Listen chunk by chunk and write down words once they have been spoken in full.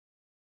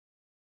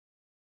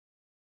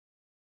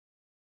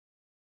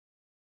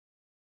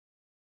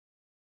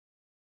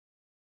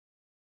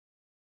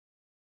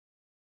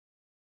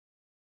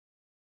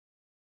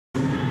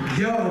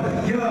I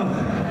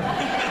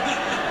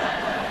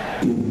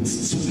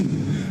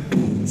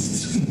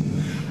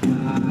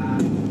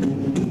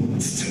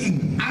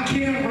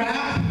can't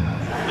rap.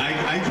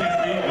 I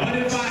can't read. But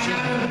if I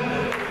had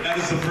that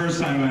is the first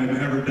time I've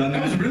ever done that.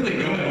 That was really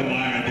good. I don't know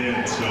why I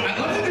did. So I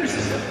love that there's.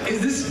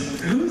 Is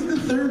this who's the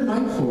third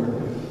mic for?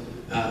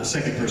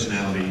 Second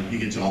personality, you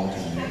get to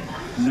alternate.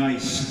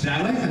 nice.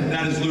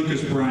 That is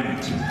Lucas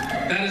Bryant.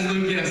 That is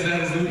Lucas. Yes,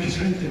 that is Lucas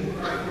right there.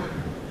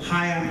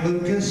 Hi, I'm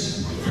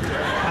Lucas.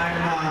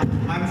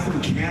 I'm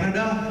from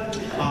Canada.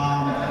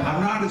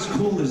 I'm not as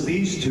cool as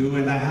these two,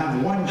 and I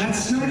have one.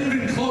 That's not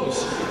even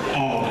close.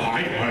 Oh,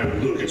 hi, I'm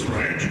Lucas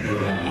Bryant.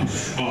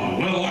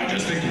 Well, I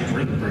just think you've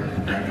written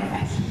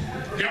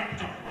yeah,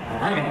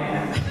 I don't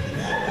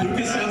know.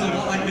 Lucas sounds a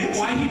lot like Nixon.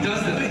 Why he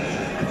does that?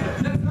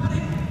 That's not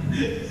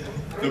it.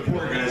 The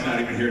poor guy's not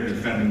even here to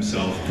defend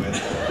himself, but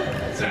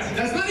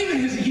That's not even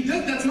his. He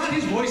does. That's not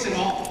his voice at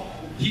all.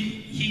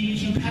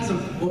 He has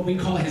what we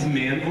call his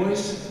man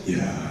voice.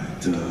 Yeah,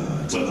 it's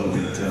a little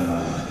bit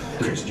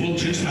Christian.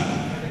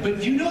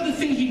 But you know the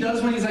thing he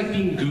does when he's like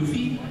being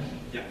goofy?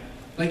 Yeah.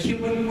 Like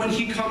when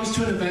he comes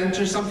to an event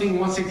or something and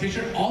wants to take a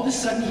picture, all of a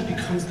sudden he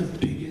becomes the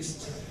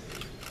biggest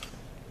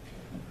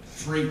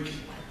freak.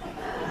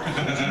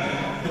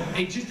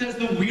 He just does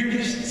the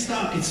weirdest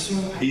stuff. It's so.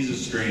 he's a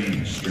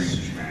strange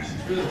man.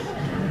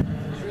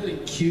 It's really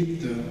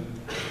cute though.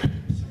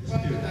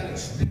 Well, that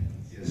is.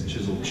 He has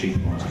chiseled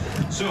cheekbones.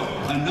 So,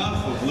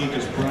 enough of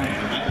Lucas Bryant.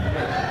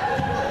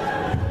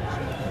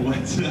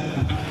 What's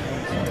microphone.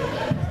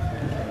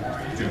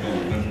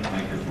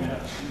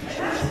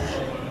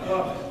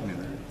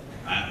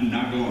 I'm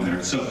not going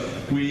there. So,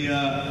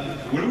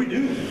 what do we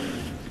do?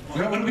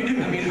 Well, what do we do?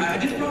 I mean, I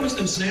did promise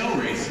them snail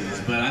races,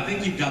 but I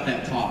think you've got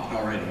that talked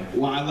already.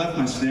 Well, I left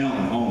my snail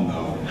at home,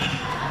 though.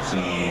 So,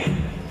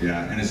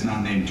 yeah, and it's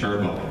not named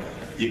Turbo.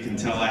 You can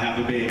tell I have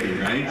a baby,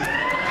 right?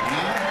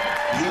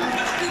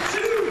 That's it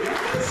too,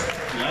 guys.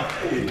 Yeah.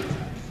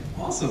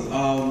 Awesome.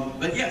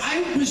 But yes,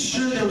 I was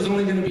sure there was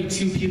only going to be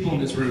 2 people in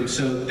this room,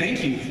 so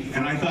thank you.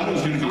 And I thought it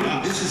was going to be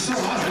us. This is so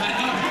awesome.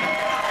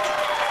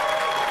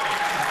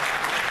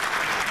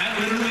 I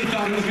literally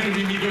thought it was going to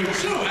be me going,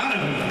 so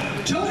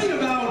Adam, tell me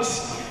about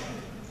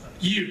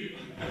you.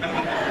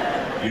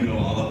 You know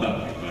all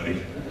about me,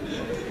 buddy.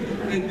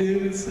 I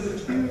do, it's so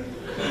true.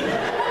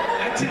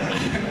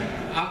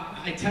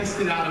 I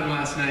texted Adam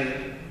last night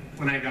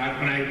when my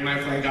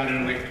flight got in.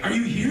 I'm like, are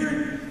you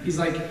here? He's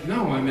like,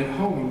 no, I'm at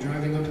home. I'm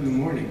driving up in the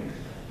morning.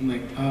 I'm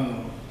like,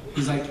 oh.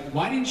 He's like,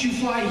 why didn't you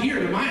fly here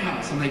to my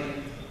house? I'm like,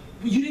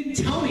 well, you didn't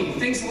tell me.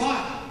 Thanks a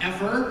lot,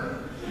 effer.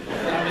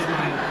 That was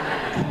my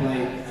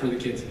polite for the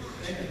kids.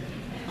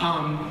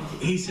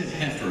 he said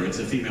heifer. It's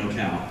a female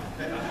cow.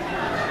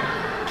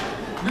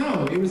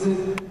 No,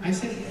 I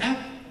said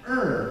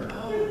effer.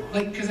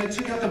 Like, because I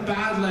took out the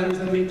bad letters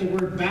that made the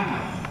word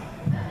bad.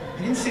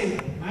 I didn't say,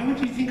 why would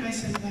you think I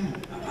said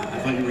that? I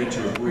thought you were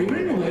into a Were you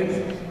in a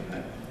live?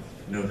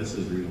 No, this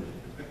is real.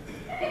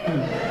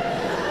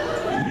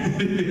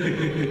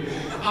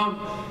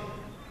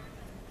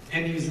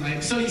 And he was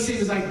like, so he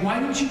was like, why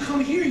didn't you come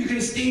here? You could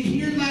have stayed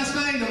here last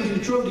night and we could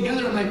have drove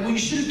together. I'm like, well, you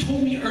should have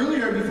told me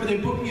earlier before they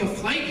booked me a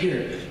flight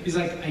here. He's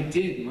like, I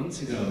did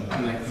months ago.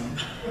 I'm like, oh.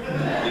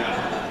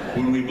 Yeah.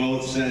 When we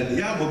both said,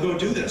 yeah, we'll go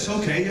do this.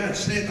 Okay, yeah,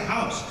 stay at the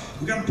house.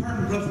 We got an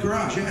apartment above the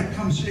garage. Yeah,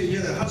 come stay.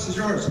 Yeah, the house is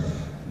yours.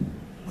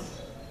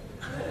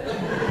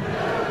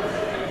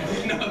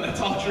 No, that's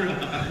all true.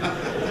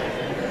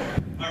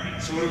 All right,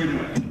 so what are we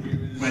doing?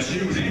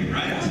 Question Q&A,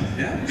 right?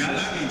 Yeah. Guys,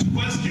 that means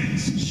questions.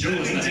 Show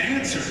us the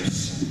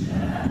answers.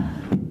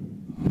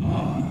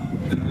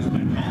 That was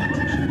my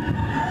politician.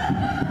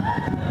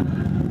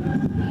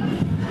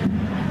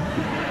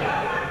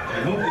 I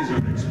hope these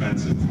aren't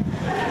expensive.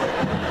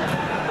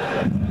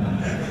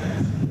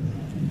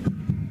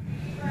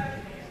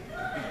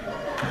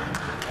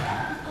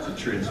 It's a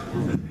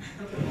transformer.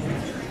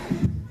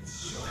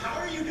 How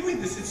are you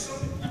doing this? It's so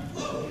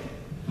low.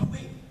 Oh,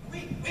 wait.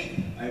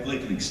 I have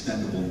like an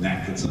extendable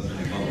neck. It's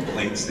like all the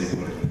plates they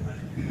put in.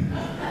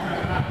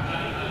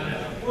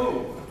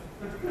 Whoa.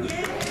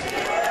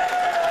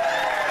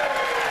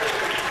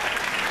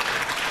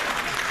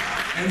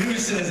 And who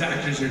says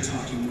actors are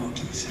talking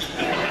monkeys?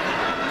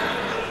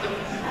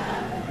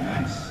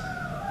 Nice.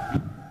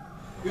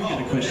 We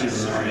got a question. Yes,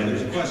 sorry,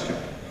 there's a question.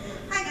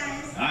 Hi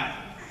guys. Hi.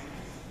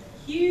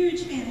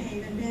 Huge fan of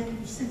Haven,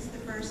 been since the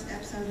first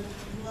episode.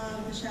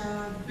 Love the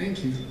show.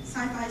 Thank you.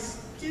 Sci-Fi's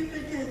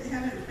stupid because they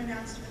haven't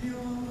announced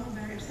renewal. I'm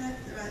very upset,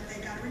 but they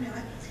gotta renew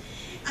it.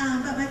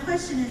 But my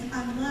question is,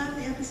 I love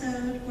the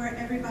episode where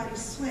everybody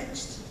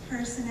switched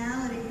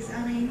personalities.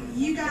 I mean,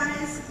 you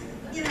guys,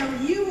 you know,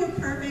 you were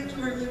perfect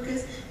for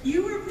Lucas.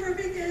 You were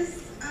perfect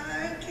as,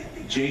 I can't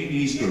think. Jane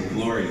Eastwood,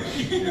 Gloria.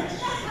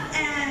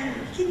 And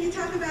can you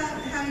talk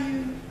about how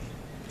you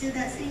did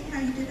that scene, how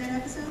you did that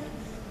episode?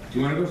 Do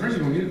you want to go first or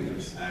you want me to go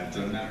first? It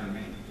doesn't matter to me.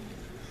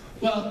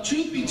 Well,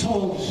 truth be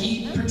told,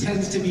 he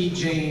pretends to be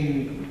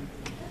Jane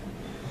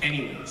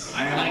anyways.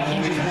 He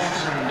just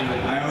walks around doing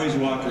it. I always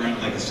walk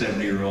around like a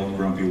 70-year-old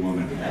grumpy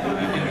woman.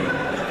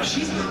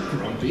 She's not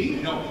grumpy.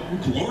 No,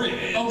 Gloria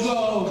is.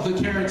 Oh,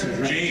 the character.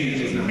 Right?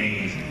 Jane is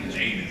amazing.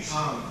 Jane is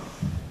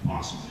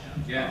awesome.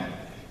 Yeah.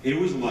 It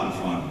was a lot of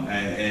fun,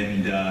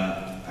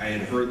 I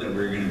had heard that we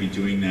were going to be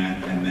doing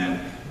that, and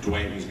that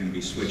Dwight was going to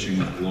be switching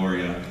with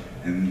Gloria,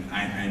 and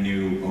I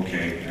knew,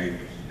 okay,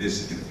 this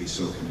is going to be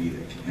so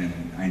comedic, and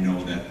I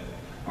know that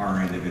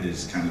our end of it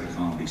is kind of the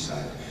comedy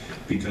side,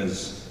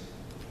 because,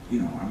 you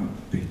know, I'm a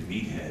big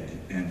meathead,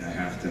 and I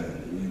have to,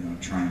 you know,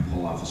 try and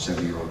pull off a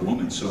 70-year-old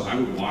woman, so I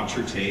would watch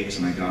her takes,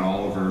 and I got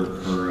all of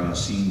her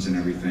scenes and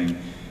everything,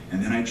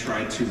 and then I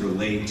tried to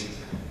relate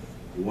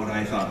what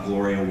I thought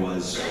Gloria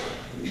was,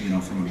 you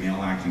know, from a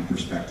male acting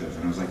perspective.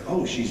 And I was like,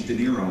 oh, she's De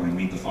Niro in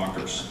Meet the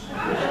Fockers.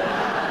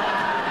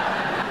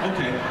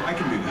 Okay, I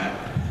can do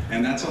that.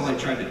 And that's all I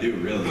tried to do,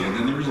 really. And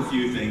then there was a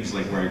few things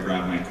like where I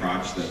grabbed my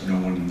crotch that no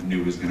one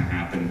knew was going to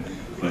happen,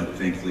 but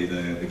thankfully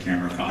the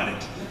camera caught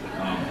it.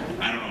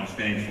 I don't know if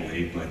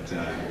thankfully, but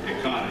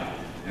it caught it.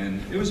 And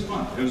it was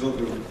fun.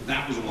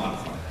 That was a lot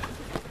of fun.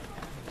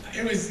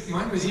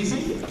 Mine was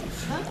easy.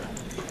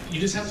 You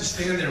just have to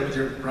stand there with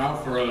your brow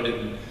furrowed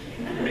and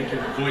make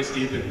your voice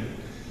deep and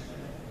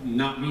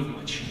not move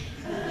much.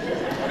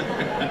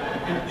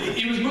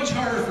 It was much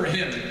harder for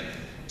him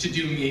to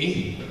do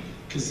me,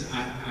 because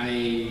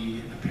I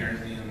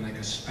apparently am like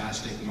a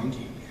spastic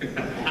monkey.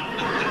 But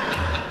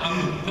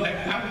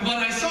when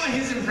I saw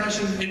his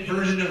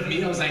version of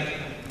me, I was like,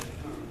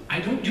 I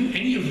don't do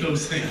any of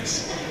those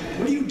things.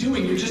 What are you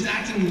doing? You're just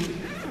acting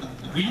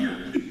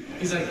weird.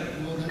 He's like,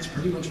 well, that's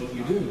pretty much what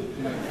you do.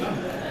 I'm like, oh.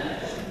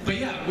 But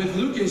yeah, with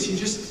Lucas,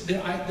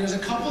 there's a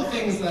couple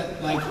things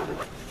that like,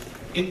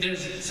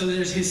 there's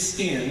his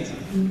stand,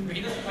 but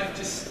he doesn't like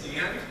just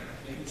stand.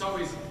 Like, it's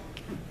always,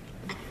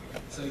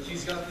 so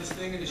he's got this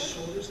thing and his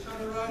shoulders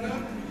kind of right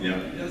up. Yeah.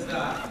 He does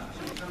that,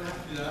 so you kind of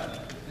have to do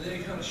that, and then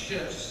he kind of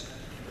shifts.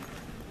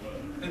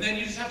 And then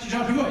you just have to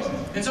drop your voice.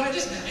 And so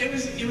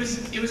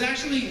it was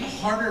actually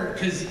harder,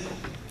 because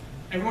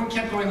everyone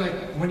kept going like,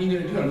 when are you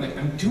gonna do it? I'm like,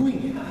 I'm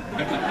doing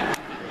it.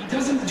 He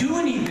doesn't do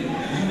anything.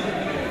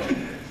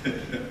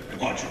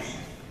 Audrey.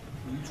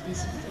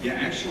 Yeah,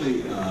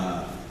 actually,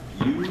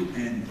 you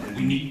and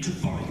we need to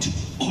find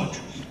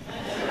Audrey.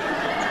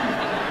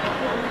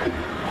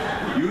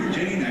 You and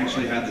Jane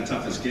actually had the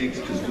toughest gigs,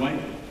 because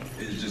Dwight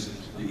is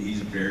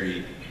he's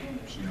very,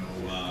 you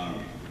know,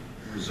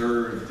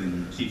 reserved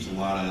and keeps a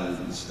lot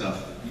of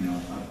stuff, you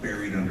know,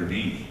 buried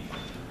underneath.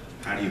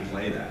 How do you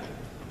play that?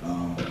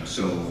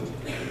 So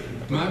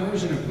my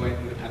version of Dwight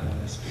would have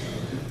had this.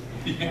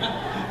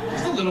 Yeah.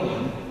 Just a little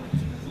one.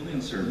 Only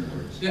in certain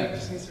words. Yeah,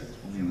 just in certain.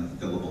 Only in the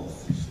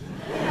syllables.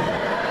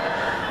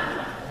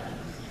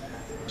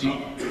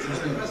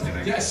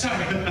 Yeah,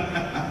 sorry.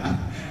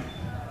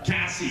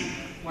 Cassie.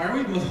 Why are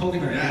we both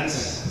holding our hands?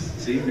 Yes.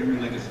 See,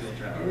 remember like a steel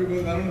trap. Are we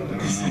both? I don't know.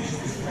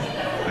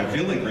 I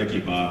feel like Ricky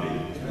Bobby. I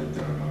don't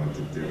know what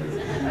to do with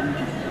it.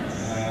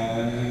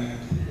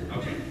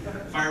 Okay.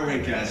 Fire away,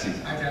 Cassie.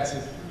 Hi,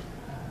 Cassie.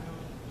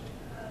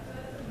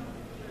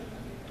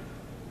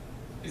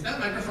 Is that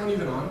microphone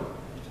even on?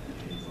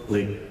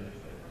 Lee.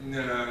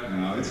 No.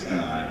 No, it's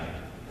not.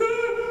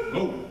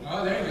 Oh.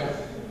 Oh, there you go.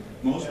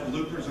 Most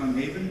bloopers on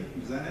Haven?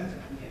 Is that it?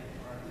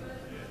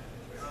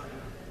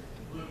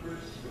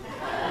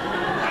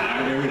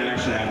 It would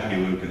actually have to be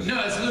Lucas.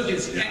 No, it's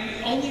Lucas. Yeah. And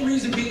the only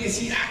reason being is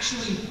he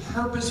actually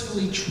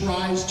purposefully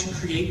tries to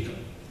create them.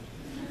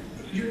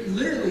 You're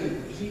literally,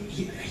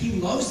 he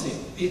loves it.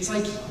 It's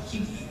like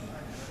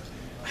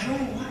I don't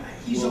know why.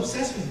 He's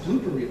obsessed with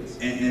blooper reels.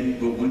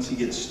 But once he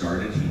gets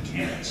started, he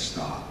can't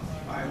stop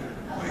either.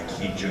 Like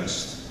he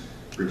just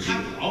repeats.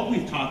 All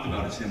we've talked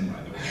about is him,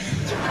 by the way.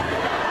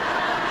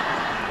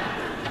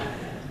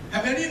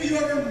 Have any of you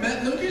ever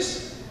met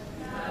Lucas?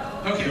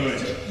 Okay. Good.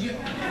 So, if you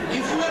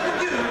ever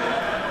do,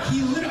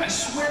 he literally, I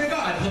swear to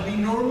God, he'll be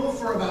normal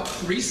for about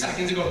 3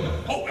 seconds and go,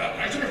 oh,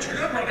 I should have checked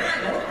out my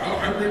dad.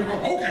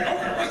 Okay.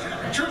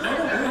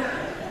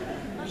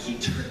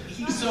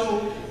 He's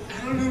so,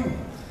 I don't know.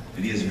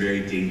 And he has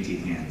very dainty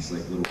hands,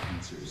 like little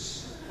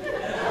pincers.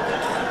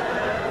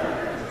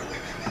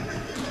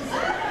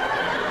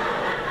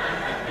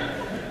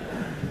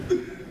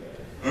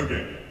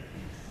 Okay.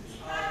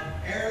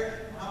 Eric,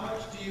 how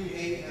much do you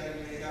hate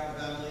having to make out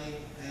with Emily?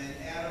 And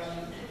Adam,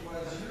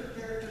 was your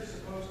character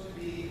supposed to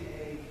be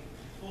a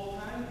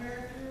full-time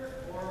character,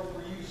 or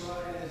were you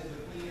brought in as the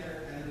cleaner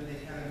and then they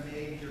kind of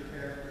made your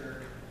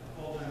character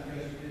full-time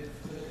because you did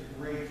such a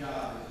great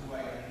job as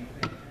Dwight? I mean,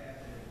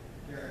 fantastic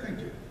character. Thank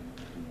you.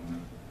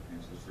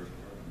 Answer the first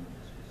part.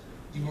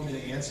 Do you want me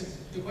to answer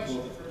the question?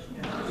 Well, the first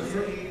one. How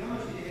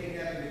much do you hate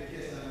having to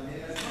kiss on? I mean,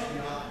 that's probably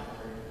awful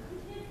for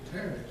you.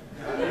 Terrible.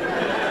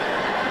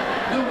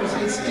 No,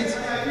 it's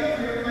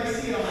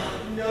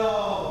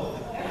No.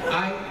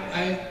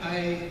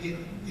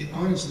 it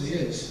honestly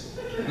is.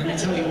 Let me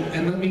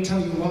tell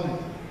you why.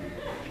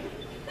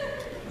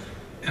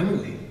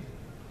 Emily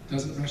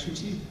doesn't brush her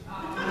teeth.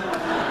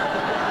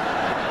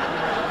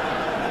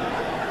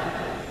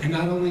 And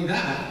not only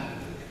that,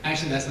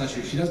 actually that's not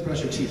true. She does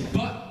brush her teeth,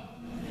 but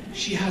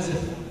she has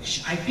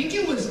I think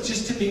it was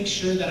just to make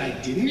sure that I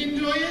didn't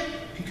enjoy it,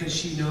 because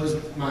she knows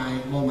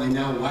my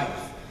now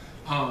wife.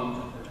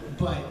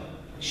 But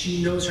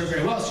she knows her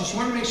very well, so she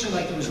wanted to make sure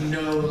like there was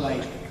no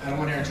like, I don't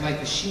want Eric to like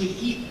this. She would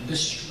eat the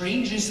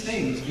strangest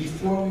things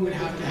before we would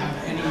have to have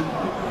any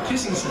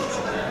kissing scenes.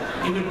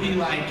 It would be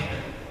like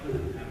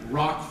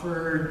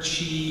Rockford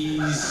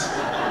cheese,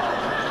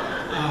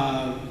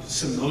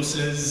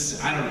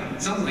 samosas, I don't know,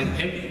 something like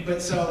that.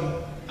 But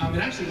so, it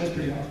actually was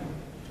pretty awful.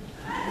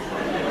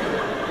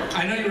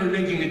 I know you were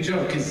making a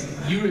joke because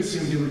you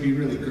assumed it would be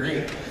really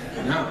great.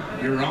 No,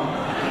 you're wrong.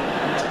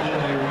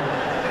 Totally wrong.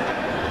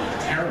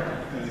 Terrible.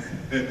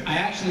 I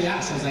actually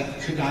asked, I was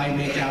like, could I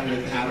make out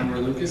with Adam or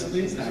Lucas,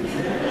 please? That would be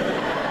good.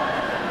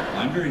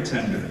 I'm very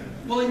tender.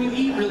 Well, and you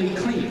eat really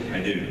clean.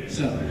 I do.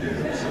 So. I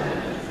do. So,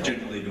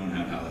 generally don't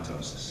have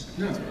halitosis.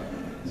 No.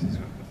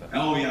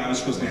 Oh yeah, I was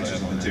supposed to answer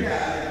something too.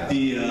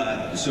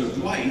 So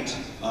Dwight,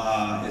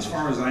 as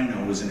far as I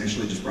know, was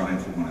initially just brought in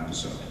for one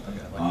episode.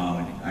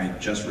 I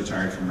just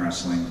retired from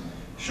wrestling.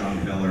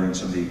 Sean Miller and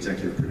some of the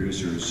executive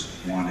producers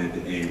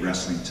wanted a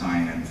wrestling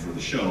tie-in for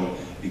the show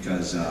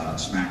because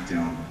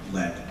SmackDown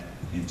led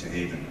into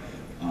Haven.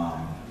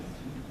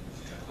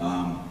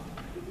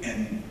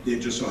 And it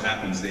just so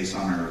happens they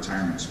saw my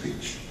retirement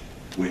speech,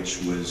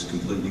 which was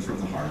completely from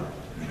the heart,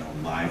 you know,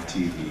 live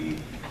TV,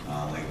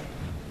 like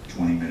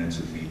 20 minutes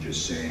of me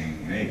just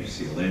saying, hey,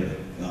 see you later.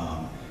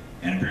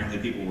 And apparently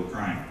people were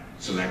crying.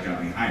 So that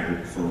got me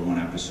hired for one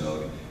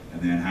episode.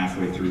 And then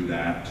halfway through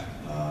that,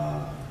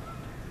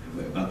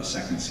 about the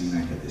second scene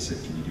I did, they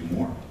said, can you do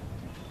more?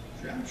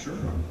 Yeah, sure.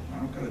 I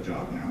don't got a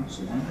job now,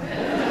 so why not?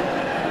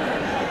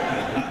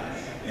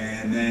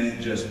 And then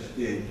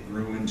it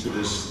grew into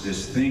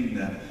this thing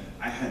that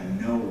I had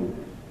no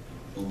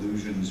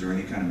illusions or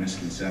any kind of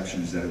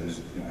misconceptions that I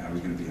was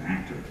going to be an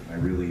actor. I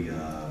really,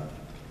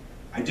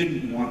 I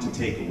didn't want to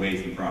take away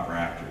from proper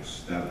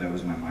actors. That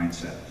was my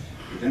mindset.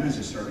 But then as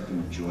I started to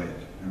enjoy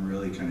it and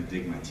really kind of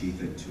dig my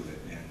teeth into it,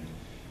 and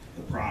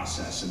the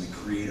process and the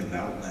creative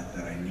outlet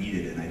that I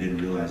needed, and I didn't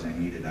realize I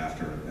needed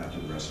after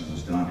the wrestling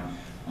was done,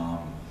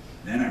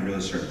 then I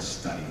really started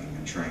studying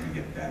and trying to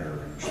get better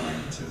and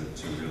trying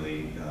to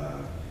really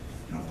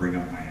bring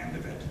up my end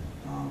of it,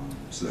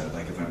 so that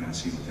like if I'm in a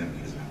scene with him,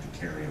 he doesn't have to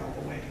carry it all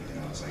the way. You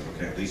know, it's like,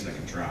 okay, at least I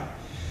can try.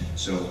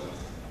 So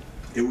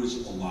it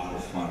was a lot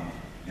of fun,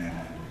 and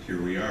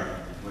here we are.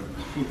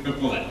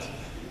 What?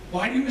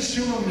 Why do you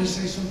assume I'm going to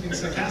say something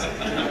sarcastic?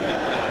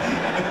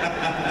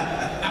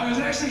 I was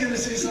actually going to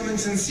say something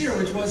sincere,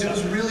 which was it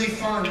was really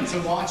fun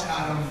to watch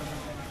Adam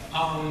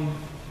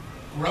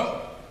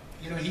grow.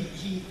 You know,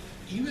 he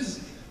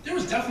was, there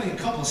was definitely a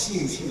couple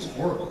scenes he was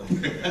horrible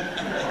in.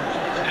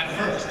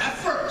 At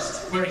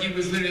first, where he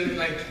was literally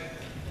like,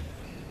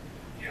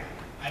 yeah,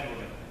 I don't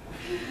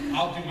know.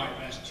 I'll do my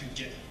best to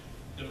get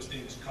those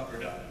things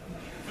covered up,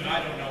 but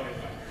I don't know if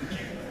I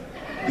can.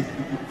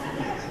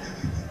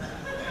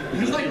 It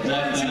was like one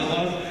or two.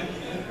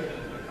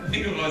 I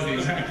think it was the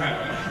exact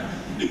title.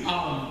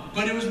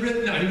 But it was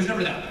really, no, he was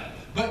never that bad.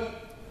 But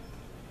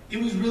it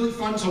was really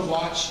fun to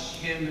watch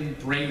him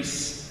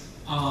embrace,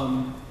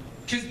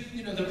 because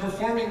you know the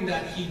performing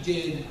that he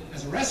did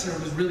as a wrestler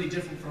was really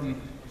different from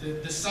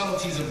the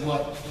subtleties of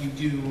what you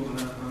do on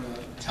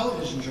a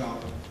television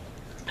job.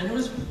 And it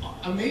was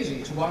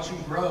amazing to watch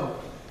him grow.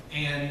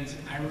 And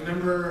I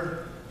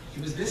remember,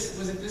 was it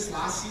this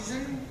last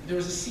season? There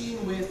was a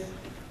scene with,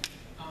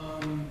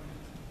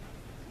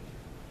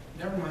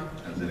 never mind.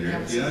 Has it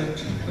aired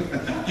yet?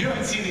 You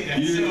haven't seen it yet.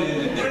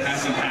 It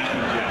hasn't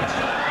happened yet.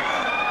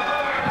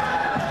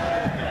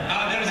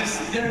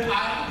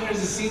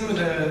 There's a scene with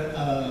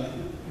a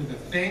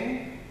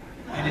thing,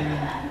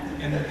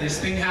 and this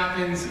thing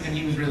happens, and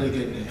he was really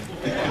good in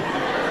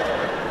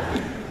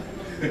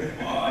it.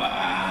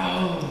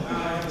 Wow.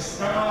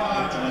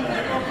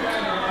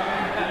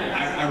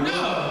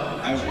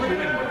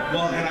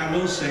 Well, and I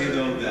will say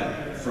though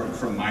that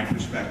from my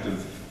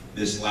perspective,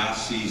 this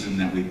last season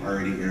that we've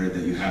already aired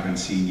that you haven't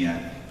seen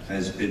yet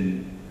has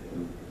been,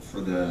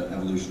 for the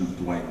evolution of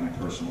Dwight, my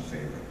personal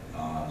favorite.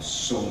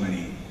 So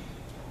many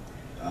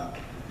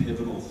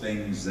pivotal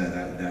things that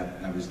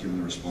I was given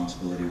the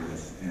responsibility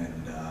with,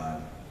 and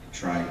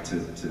tried to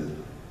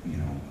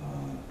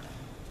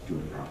do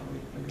it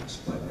properly, I guess.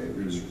 But it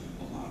was a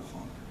lot of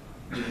fun.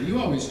 Yeah, you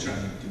always try to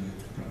do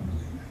it properly.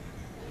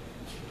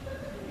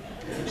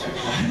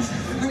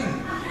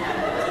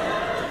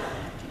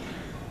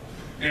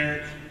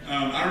 Eric,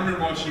 I remember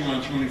watching you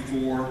on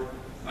 24.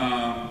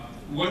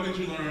 What did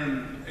you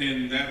learn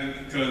in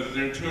that? Because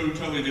they're two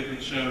totally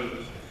different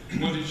shows.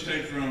 What did you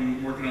take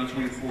from working on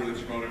 24 that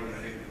you brought over to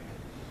Haven?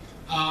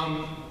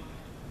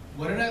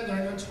 What did I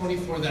learn on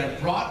 24 that I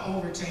brought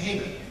over to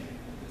Haven?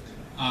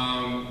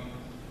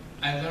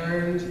 I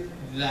learned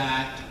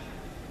that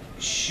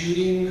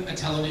shooting a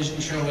television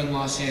show in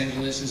Los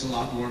Angeles is a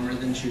lot warmer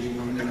than shooting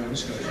one in Nova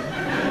Scotia.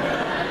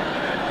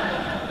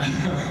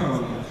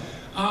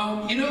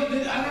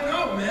 I don't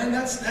know, man.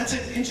 That's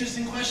an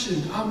interesting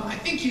question. I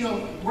think,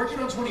 working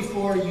on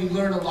 24, you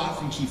learn a lot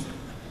from Kiefer.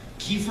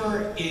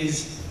 Kiefer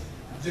is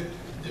the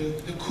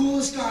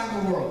coolest guy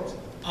in the world.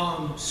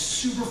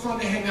 Super fun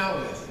to hang out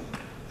with.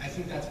 I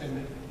think that's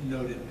been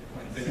noted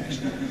quite a bit,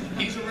 actually.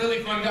 He's a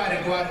really fun guy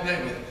to go out at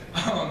night with.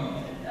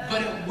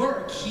 But at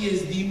work, he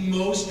is the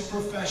most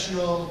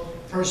professional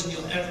person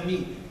you'll ever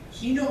meet.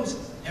 He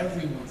knows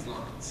everyone's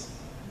lines.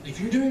 If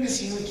you're doing a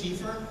scene with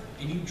Kiefer,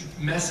 and you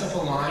mess up a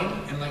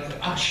line, and like,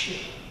 ah,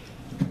 shit.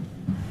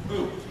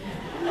 Ooh.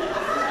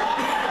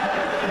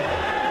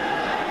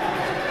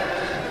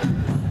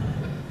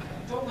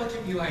 Don't look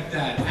at me like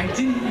that. I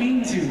didn't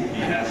mean to.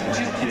 He hasn't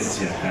had kids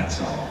yet,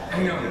 that's all.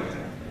 I know.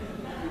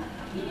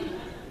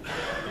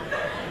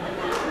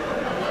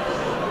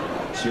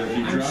 So if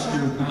you drop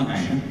your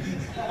line...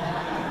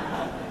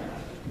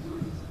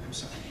 I'm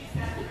sorry.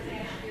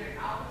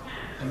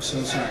 I'm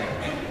so sorry.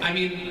 I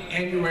mean,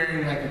 and you're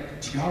wearing like a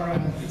tiara. It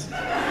makes it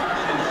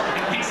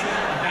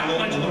that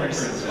much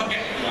worse.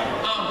 Okay.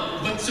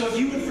 But so if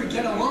you would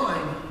forget a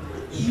line,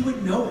 he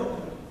would know it.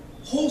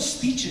 Whole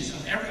speeches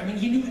of I mean,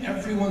 he knew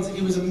everyone's,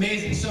 it was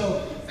amazing.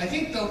 So I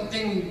think the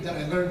thing that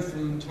I learned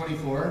from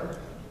 24,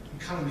 I'm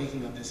kind of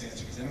making up this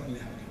answer because I don't really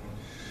have a good one.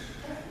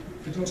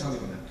 But don't tell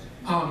anyone that.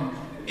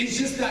 It's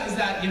just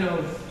that,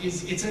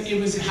 it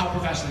was how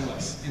professional he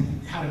was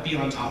and how to be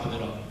on top of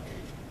it all.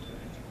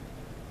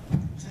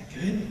 Is that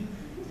good?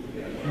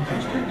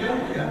 Okay.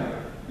 Yeah.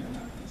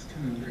 It's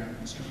kind of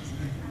grabbing strings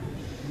there.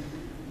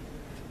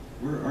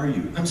 Where are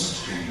you? I'm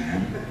sorry,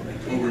 man.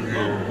 Over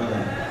here.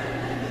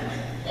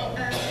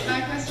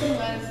 My question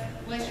was,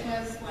 which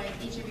was like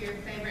each of your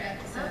favorite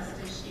episodes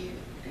to shoot?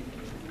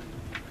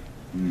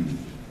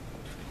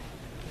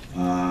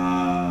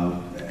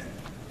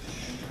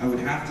 I would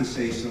have to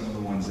say some of the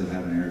ones that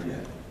haven't aired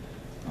yet,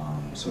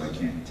 so I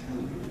can't tell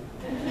you.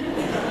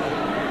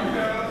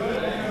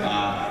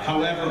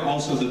 However,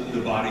 also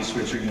the body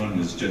switching one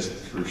was just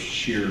for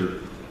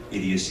sheer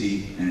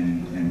idiocy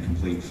and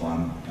complete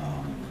fun.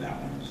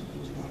 That one was a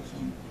lot of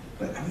fun.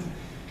 But I mean,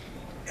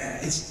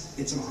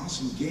 it's an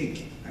awesome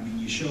gig. I mean,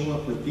 you show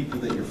up with people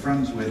that you're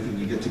friends with, and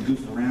you get to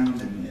goof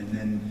around, and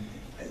then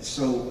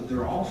so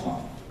they're all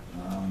fun.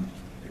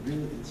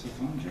 It's a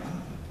fun job.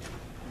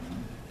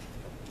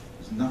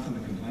 There's nothing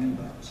to complain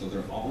about. So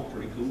they're all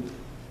pretty cool.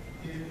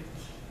 Yeah.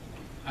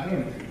 I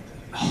don't agree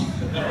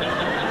with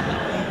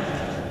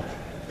that.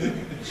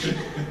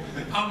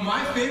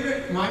 My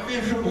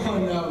favorite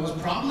one was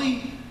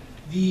probably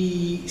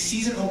the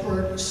season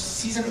opener of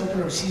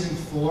season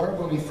 4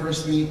 when we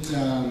first meet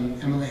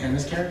Emily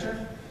Hanna's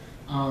character.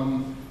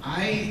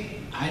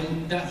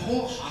 That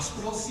whole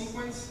hospital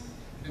sequence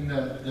and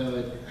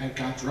I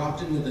got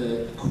dropped into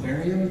the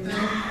aquarium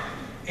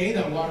thing.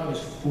 That water was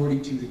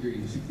 42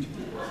 degrees.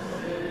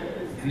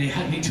 And they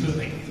had me do it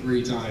like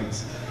 3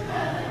 times.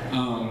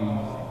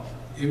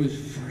 It was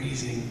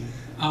freezing.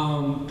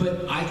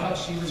 But I thought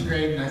she was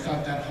great, and I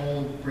thought that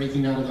whole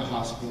breaking out of the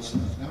hospital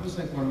stuff, that was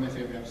like one of my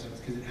favorite episodes,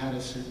 because it had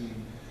a certain,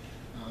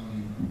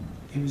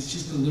 it was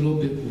just a little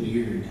bit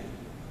weird.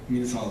 I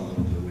mean, it's all a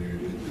little bit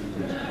weird,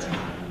 but it's a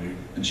little bit weird.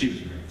 And she was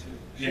great too.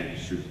 Yeah,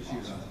 she was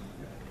awesome.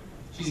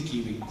 She's a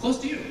Kiwi. Close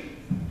to you.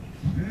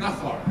 Not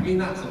far. I mean,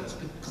 not close,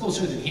 but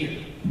closer than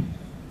here.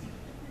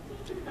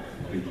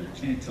 You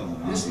can't tell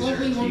them. This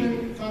lovely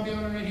woman,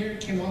 Fabiana, right here,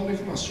 came all the way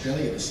from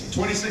Australia to see me.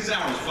 26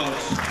 hours,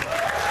 folks.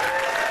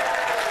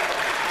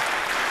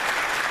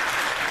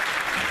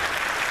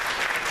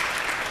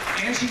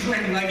 And she's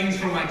wearing leggings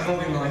from my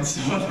clothing line,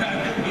 so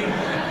that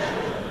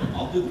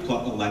I'll do the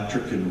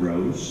electric and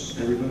rose,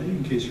 everybody,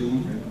 in case you're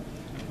wondering.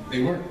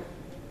 They weren't.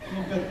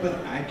 No,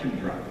 but I can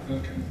drive.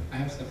 Okay. I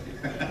have stuff here.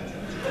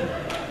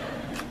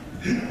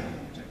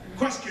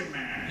 Question,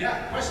 man.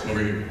 Yeah, question.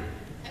 Over here.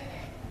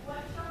 Okay,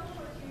 what trouble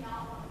would you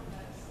not want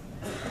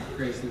the most?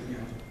 Grace, look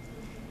behind you.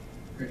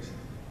 Grace,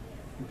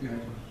 look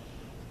behind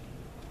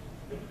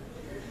you.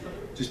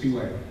 Just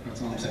beware.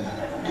 That's all I'm saying.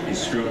 He's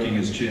stroking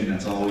his chin.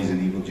 That's always an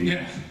evil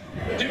genius.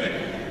 Yeah. Do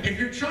it. If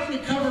you're trying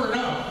to cover it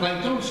up,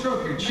 like, don't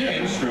stroke your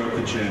chin. Stroke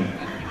the chin.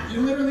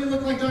 You literally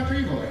look like Dr.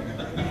 Evil right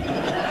now.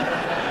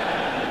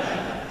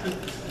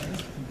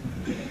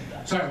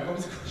 Sorry, what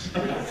was the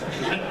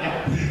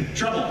question?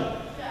 Trouble.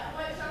 Yeah,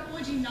 what trouble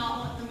would you not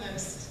want the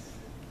most?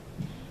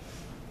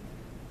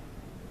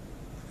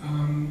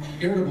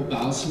 Irritable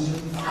bowel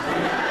syndrome.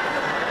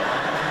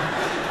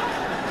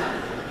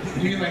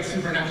 You mean like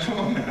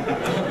supernatural?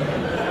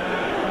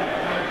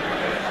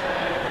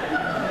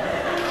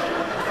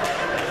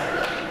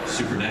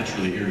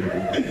 Supernaturally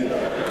irritable.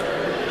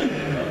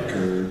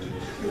 Good.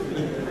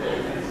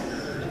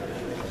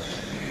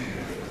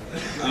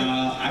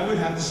 I would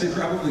have to say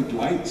probably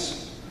Dwight's.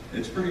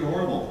 It's pretty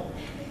horrible.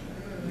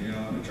 You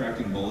know,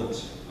 attracting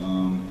bullets.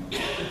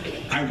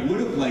 I would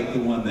have liked the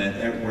one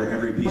where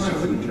every piece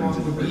of food turns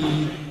into would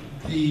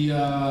be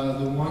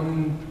the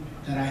one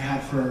that I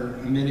had for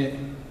a minute,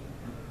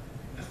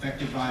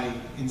 affected by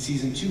in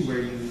season 2, where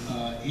you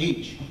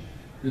age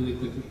really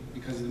quickly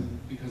because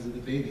of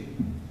the baby,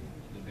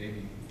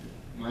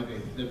 my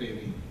baby, the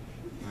baby,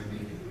 my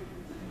baby.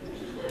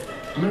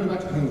 I'm gonna go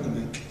back to playing with the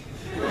mic.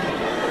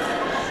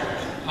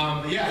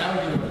 But yeah, that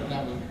would be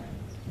that one.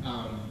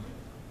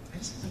 I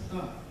just had a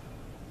thought.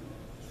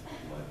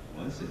 What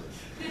was it?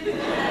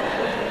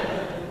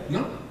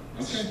 No.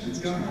 Okay, it's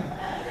gone.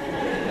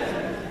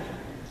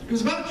 It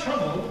was about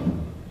trouble. It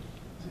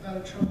was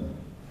about trouble.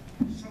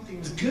 Something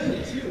was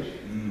good too.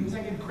 It was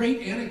like a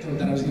great anecdote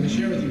that I was going to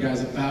share with you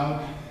guys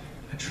about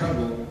a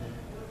trouble.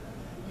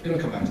 It'll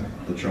come back to me.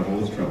 The trouble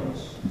with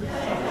troubles.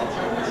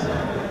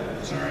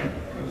 Sorry.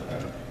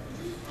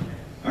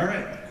 All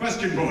right,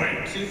 question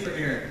boy. 2 for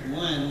Eric.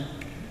 1,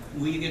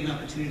 will you get an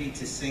opportunity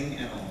to sing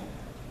at all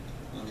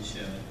on the show?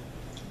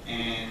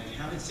 And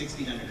how did 6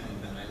 Feet Under come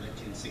about? I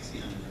liked you in 6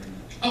 Feet Under very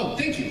much. Oh,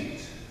 thank you.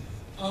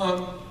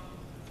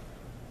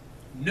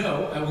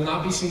 No, I will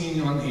not be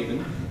singing on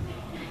Haven.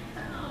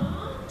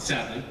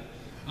 Sadly.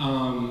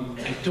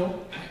 I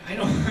don't,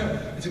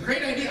 it's a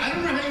great idea. I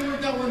don't know how you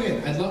worked that one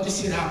in. I'd love to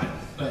see it happen.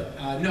 But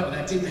no,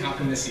 that didn't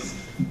happen this season.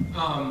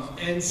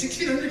 And 6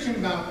 Feet Under came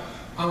about,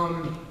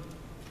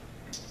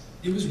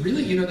 it was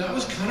really, you know, that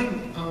was kind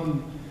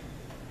of,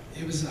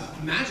 it was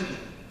magical,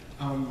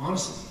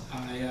 honestly.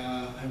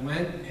 I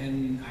went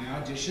and I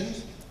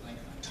auditioned, like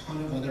a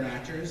ton of other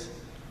actors,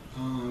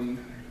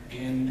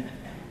 and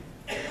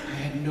I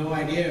had no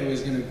idea it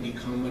was going to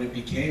become what it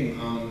became.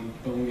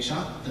 But when we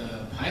shot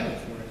the pilot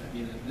for it, I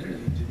mean, I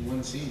literally did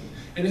one scene.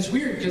 And it's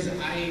weird because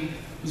I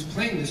was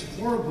playing this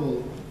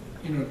horrible,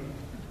 you know,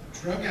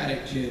 drug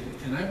addict kid,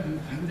 and I've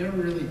never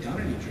really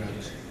done any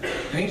drugs.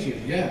 Thank you.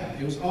 Yeah,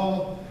 it was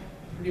all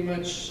pretty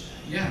much.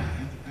 Yeah,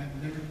 I've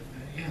never.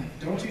 Yeah,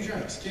 don't do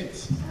drugs,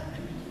 kids. You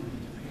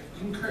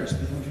can curse,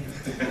 but don't do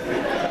drugs.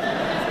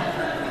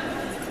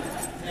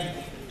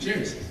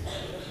 Cheers.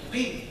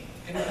 Wait,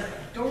 and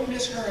don't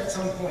miss her at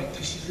some point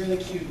because she's really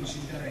cute and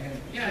she's got her hand.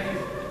 Yeah, you.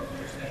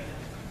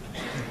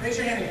 Raise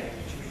your hand again.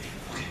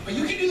 But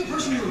you can do the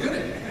person you were good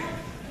at.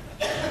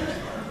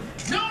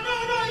 No,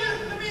 yeah,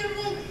 I mean,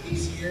 well,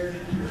 he's here.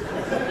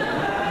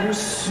 You're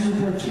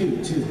super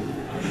cute, too.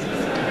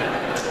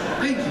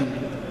 Thank you.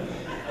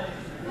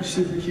 You're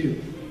super cute.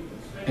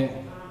 Hey,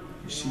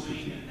 you're super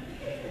cute.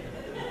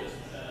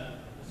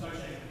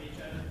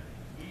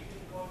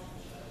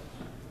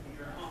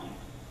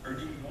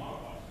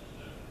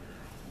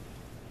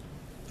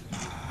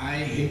 I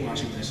hate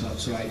watching myself,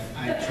 so I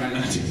try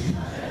not to.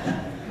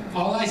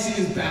 All I see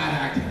is bad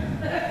acting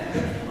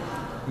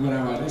when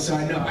I watch it. So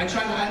I know I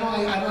try. I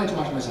don't like to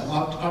watch myself.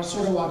 I'll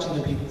sort of watch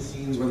other people's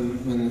scenes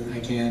when I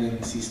can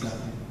and see stuff.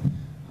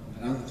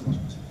 But I don't like to watch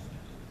myself.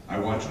 I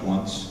watched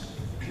once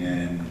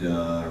and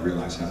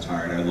realized how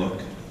tired I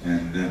look,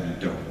 and then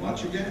don't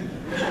watch again.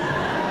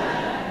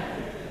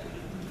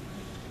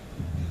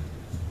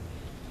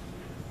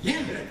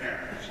 Yeah.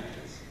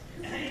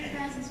 Who are your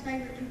guys'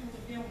 favorite people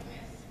to film with?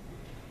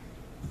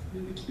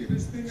 You're the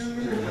cutest thing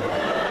ever.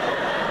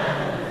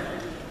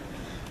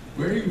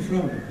 Where are you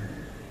from?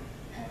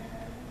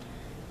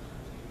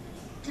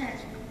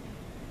 Tazewell.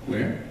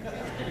 Where?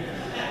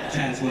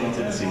 Tazewell,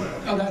 Tennessee.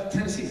 Oh, that's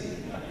Tennessee.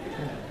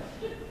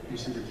 You're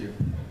super cute.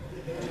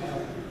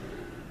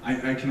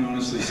 I can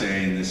honestly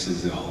say, and this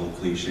is all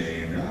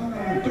cliche,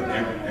 but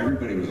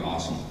everybody was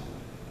awesome.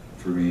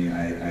 For me,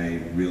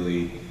 I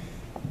really,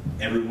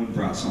 everyone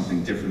brought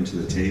something different to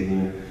the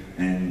table,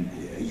 and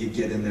you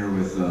get in there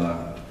with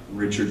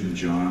Richard and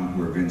John,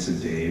 who are Vince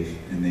and Dave,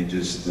 and they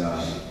just,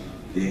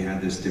 they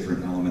had this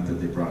different element that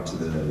they brought to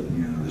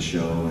the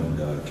show and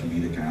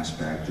comedic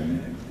aspect, and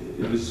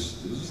it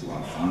was just a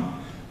lot of fun.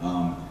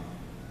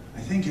 I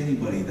think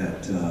anybody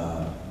that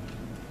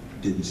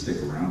didn't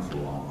stick around for a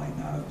while might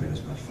not have been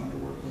as much fun to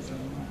work with. I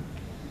don't know.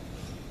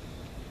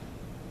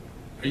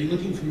 Are you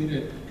looking for me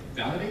to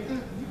validate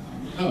that?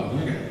 Oh,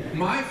 okay.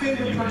 My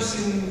favorite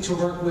person to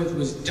work with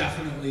was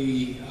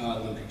definitely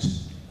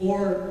Lucas.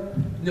 Or,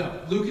 no,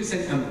 Lucas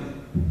and Emily.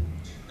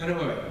 No,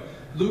 wait.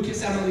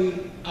 Lucas,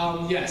 Emily,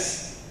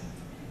 yes.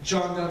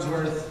 John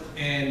Dunsworth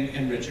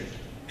and Richard.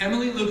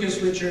 Emily, Lucas,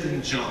 Richard,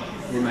 and John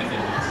were my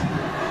favorites.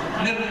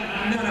 No,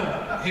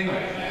 hang on.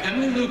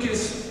 Emily,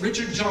 Lucas,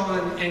 Richard,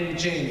 John, and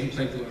Jane, who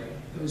played Gloria.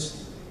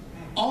 Those,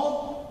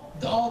 all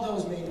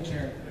those main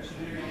characters.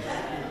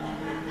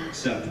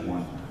 Except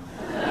one.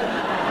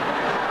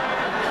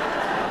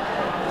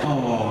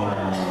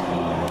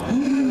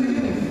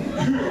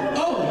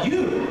 Oh,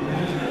 you?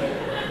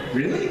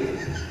 Really?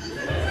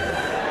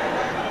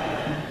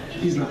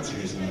 He's not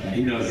serious about that.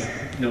 He knows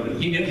nobody.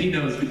 He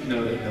knows that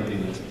nobody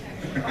knows him.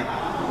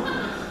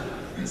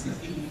 That's not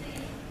true.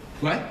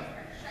 What?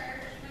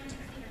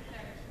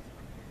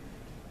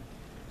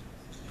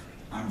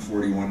 I'm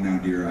 41 now,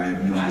 dear. I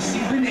have no I see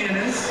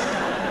bananas.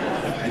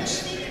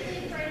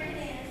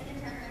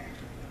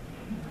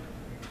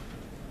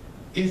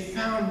 It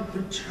found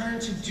Return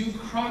to Duke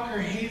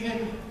Crocker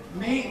Haven.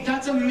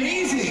 That's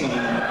amazing.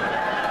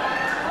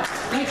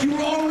 Like you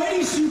were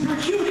already super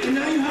cute, and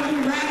now you have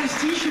the raddest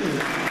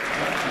T-shirt.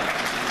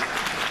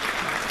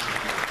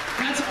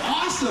 That's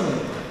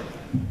awesome.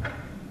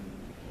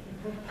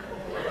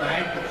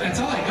 That's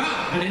all I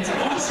got, but it's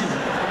awesome.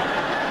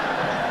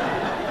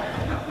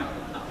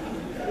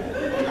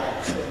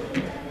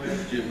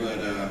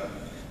 But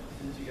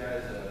since you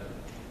guys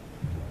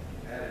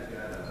added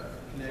got a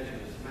connection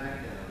to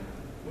SmackDown,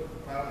 what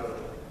about a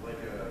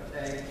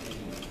tag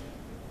team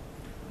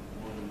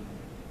one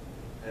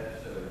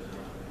episode or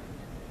something?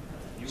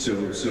 You So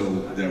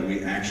that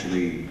we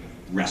actually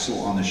wrestle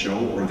on the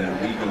show, or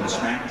that we go to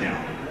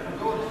SmackDown?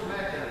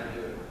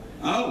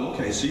 Oh,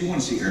 okay, so you want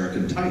to see Eric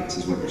in tights,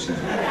 is what you're saying.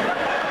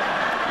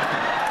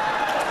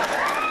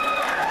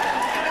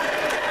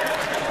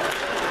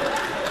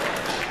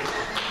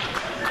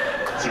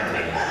 Sorry,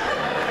 man.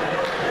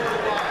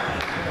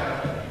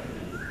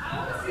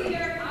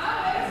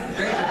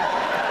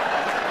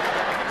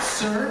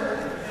 Sir,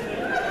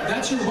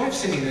 that's your wife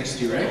sitting next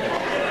to you, right?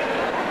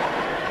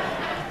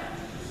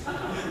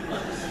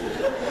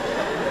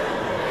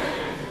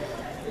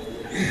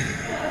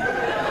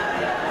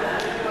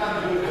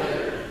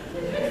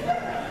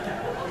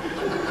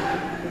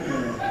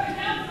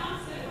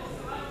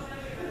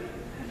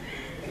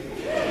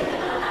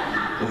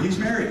 Well, he's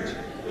married.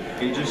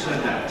 He just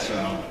said that, so.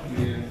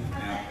 Yeah.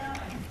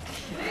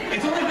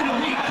 It's only been a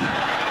week.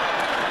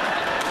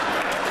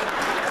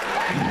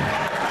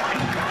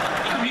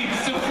 I mean,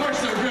 so far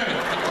so good.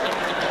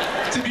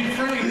 To be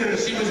frank,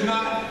 she was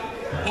not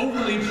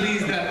overly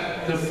pleased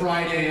that the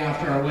Friday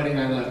after our wedding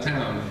I left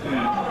town.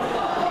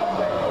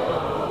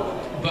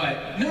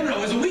 But no, it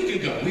was a week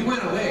ago. We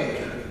went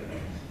away.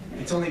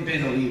 It's only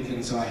been a week,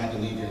 and so I had to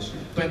leave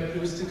yesterday. But it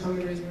was to come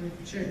and raise money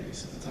for charity,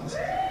 so that's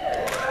awesome.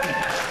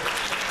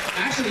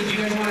 Actually, do you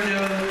guys want to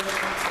know?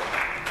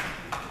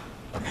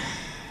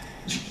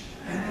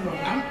 I don't know.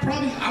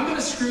 I'm going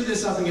to screw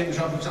this up and get in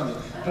trouble for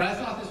something. But I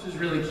thought this was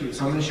really cute,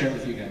 so I'm going to share it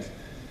with you guys.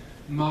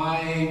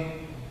 My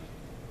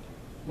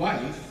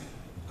wife,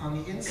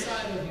 on the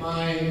inside of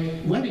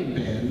my wedding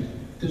band,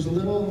 there's a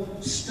little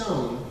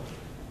stone,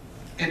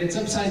 and it's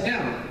upside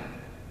down.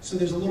 So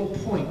there's a little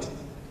point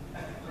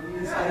on the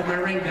inside of my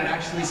ring that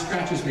actually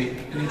scratches me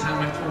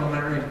anytime I throw on my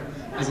ring.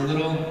 As a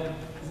little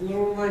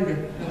reminder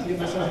not to get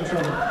myself in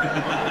trouble.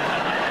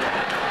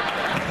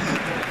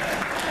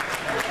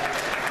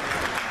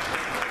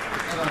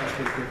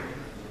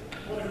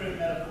 What a great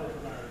metaphor for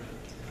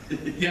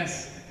marriage.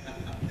 Yes.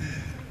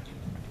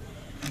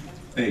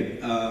 Hey,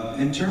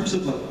 in terms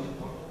of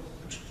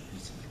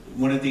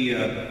one of the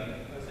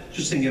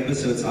interesting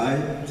episodes, I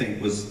think,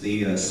 was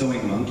the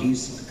Sewing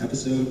Monkeys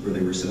episode where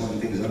they were sewing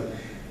things up.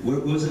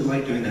 What was it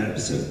like doing that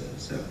episode?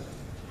 So.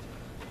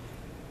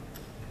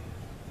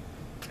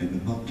 And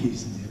the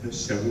monkeys never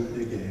sewed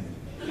again.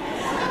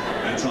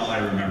 That's all I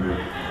remember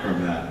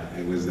from that.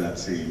 It was that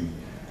scene.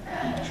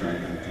 I'm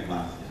trying not to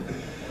laugh.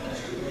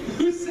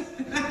 Who said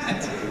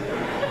that?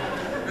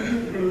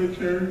 One of the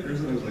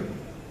characters, I was like,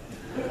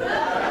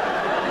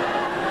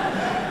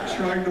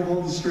 trying to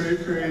hold a straight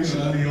face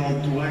on the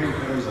old Dwight.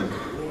 I was like,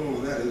 whoa,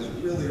 that is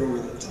really over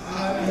the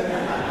top.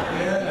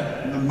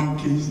 Yeah. And the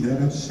monkeys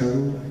never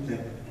sewed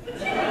again.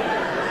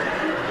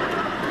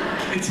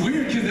 It's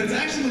weird because it's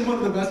actually one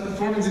of the best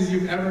performances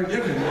you've ever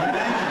given. It's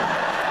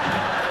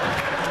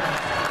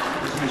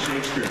my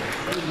Shakespeare.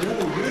 It was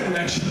really good,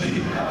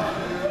 actually.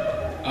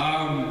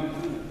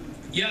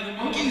 Yeah,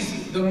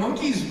 the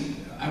monkeys,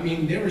 I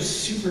mean, they were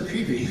super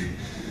creepy.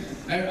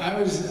 I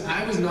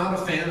was not a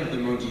fan of the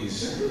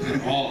monkeys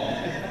at all.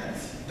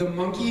 The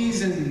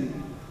monkeys and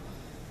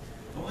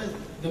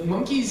the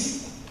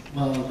monkeys,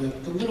 well,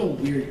 the little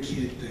weird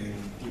kid thing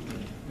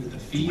with the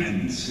feet.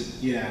 Twins.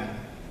 Yeah.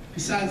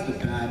 Besides the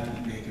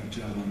bad makeup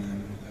job on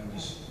them,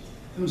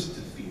 those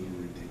feet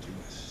were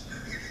ridiculous.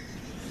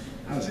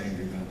 I was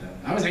angry about that.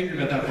 I was angry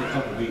about that for a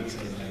couple weeks.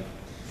 I was like,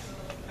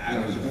 I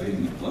was afraid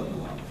of the blood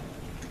block.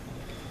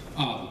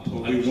 Oh,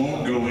 but we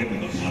won't go into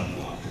the blood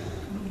block.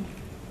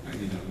 I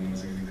knew that one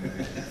wasn't going to go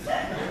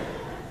there.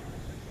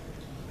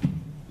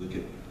 Look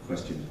at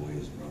Question Boy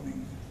is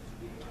roaming.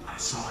 I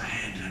saw a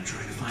hand and I'm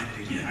trying to find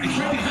it again. It's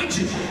right behind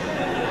you.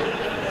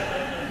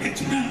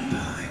 It's right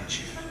behind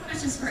you.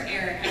 Questions for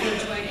Eric. I've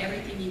enjoyed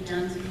everything you've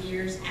done through the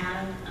years.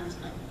 Adam, I'm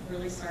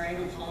really sorry I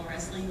don't follow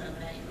wrestling, but I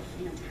bet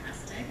you were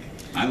fantastic.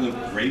 I look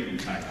great in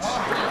tights.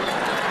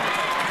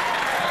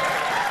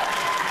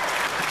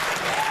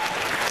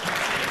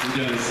 He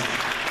does.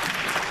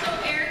 So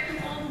Eric,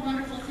 with all the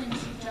wonderful things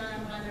you've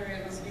done, whether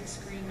it was big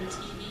screen or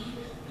TV,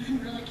 what I'm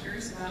really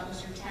curious about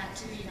was your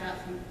tattoo you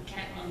got from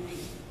Kat Von D.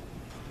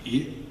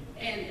 Yeah.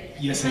 And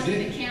Yes, I having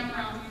did. the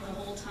camera on you the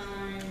whole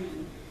time,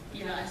 and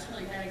you know, I just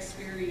really that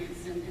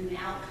experience and the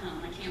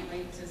outcome. I can't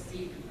wait to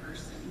see it in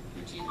person.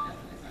 Which you ended up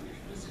with on your,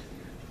 was it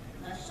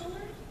your left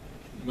shoulder?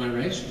 My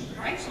right shoulder.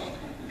 Right shoulder.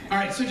 Okay. All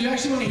right, so do you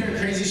actually want to hear a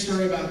crazy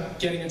story about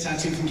getting a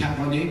tattoo from Kat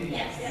Von D?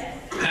 Yes.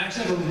 I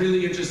actually have a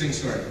really interesting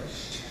story.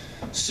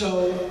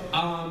 So,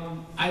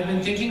 I've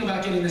been thinking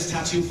about getting this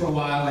tattoo for a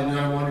while. I knew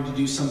I wanted to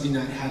do something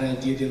that had a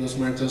Dia de los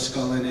Muertos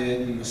skull in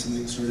it, and was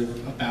something sort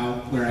of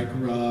about where I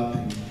grew up.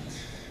 And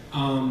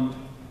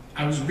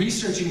I was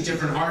researching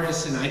different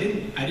artists, and I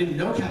didn't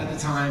know Kat at the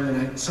time.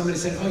 And somebody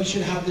said, "Oh, you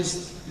should have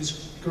this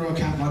girl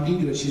Kat Von D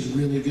do it. She's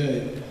really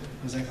good."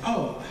 I was like,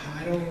 "Oh,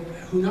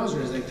 who knows her?"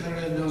 I was like,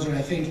 "I knows her,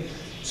 I think."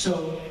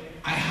 So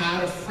I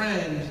had a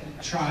friend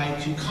try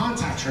to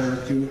contact her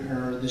through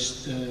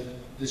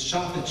this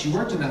shop that she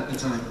worked in at the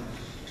time.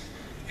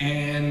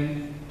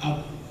 And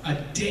a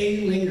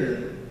day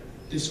later,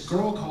 this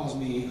girl calls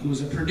me who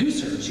was a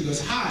producer. She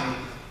goes, "Hi,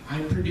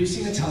 I'm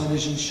producing a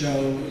television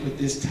show with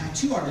this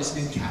tattoo artist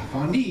named Kat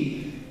Von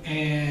D,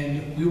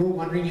 and we were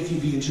wondering if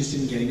you'd be interested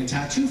in getting a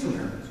tattoo from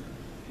her.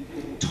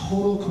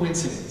 Total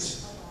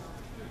coincidence.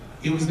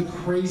 It was the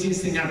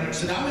craziest thing ever.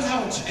 So that was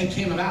how it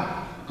came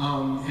about.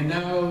 And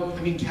now,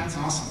 I mean, Kat's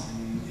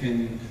awesome,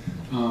 and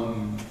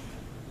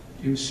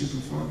it was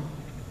super fun.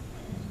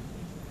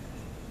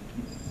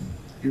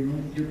 You're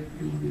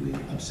really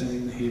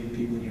upsetting the hated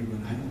people in your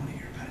room. I don't want to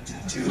hear about a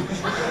tattoo.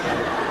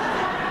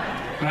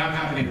 But I'm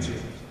happy to answer.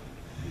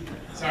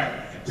 Sorry.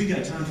 We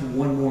got time for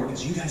one more,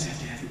 because you guys have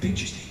to have your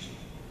pictures taken.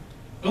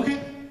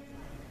 Okay.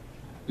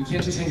 We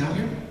can't just hang out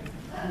here?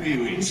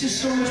 This is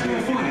so much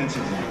more fun.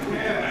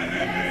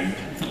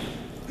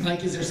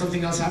 Like, is there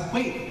something else happening?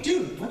 Wait,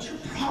 dude, what's your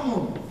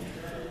problem?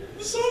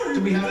 I'm sorry.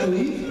 Do we have to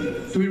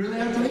leave? Do we really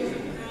have to leave?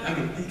 I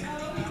mean, they got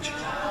the pictures.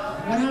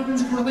 What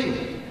happens if we're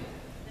late?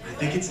 I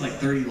think it's like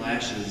 30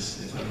 lashes,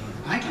 if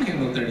I can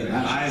handle 30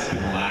 lashes. I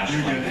said lash.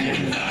 You're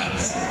good.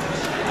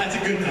 That's a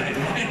good night,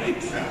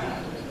 right?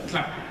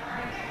 Clap.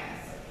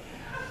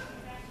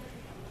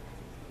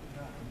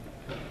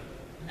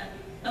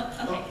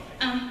 Okay.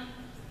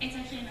 It's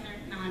actually another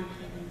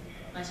non-Copeland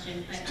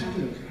question, but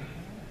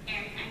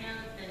Eric, I know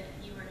that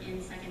you were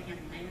in Secondhand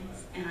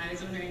Lens, and I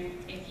was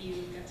wondering if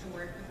you got to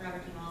work with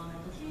Robert Duvall and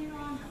Michael Caine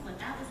on what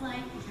that was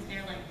like, because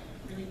they're like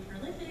really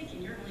prolific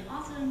and you're really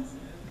awesome. So.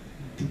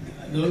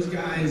 Those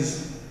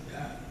guys,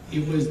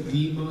 it was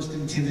the most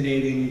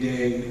intimidating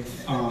day.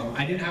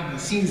 I didn't have the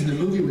scenes in the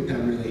movie with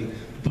them really,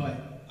 but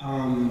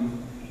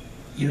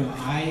you know,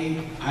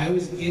 I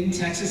was in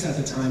Texas at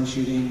the time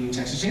shooting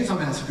Texas Chainsaw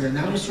Massacre, and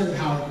that was sort of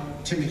how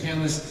Tim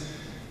McCandless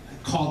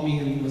called me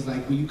and was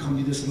like, will you come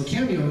do this little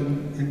cameo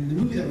in the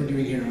movie that we're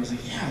doing here? And I was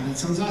like, yeah, that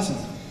sounds awesome.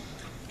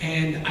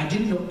 And I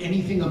didn't know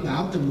anything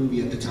about the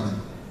movie at the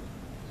time.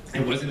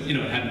 It wasn't, you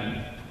know, it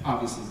hadn't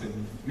obviously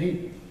been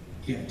made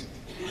yet.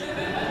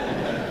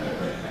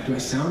 Do I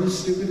sound as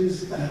stupid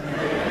as that?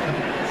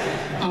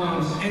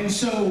 And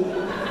so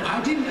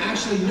I didn't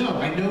actually know.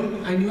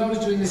 I knew I was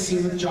doing the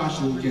scene with Josh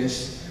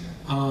Lucas.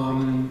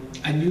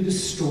 I knew the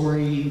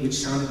story, which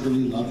sounded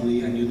really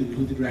lovely. I knew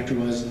who the director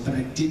was, but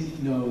I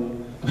didn't know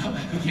about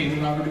Michael Caine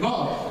and Robert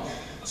Duvall.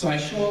 So I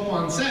show up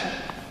on set,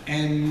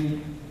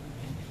 and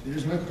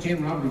there's Michael Caine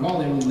and Robert Duvall.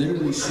 They were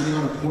literally sitting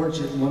on a porch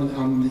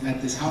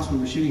at this house we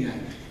were shooting at,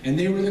 and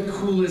they were the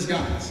coolest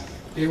guys.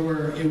 They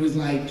were. It was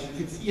like,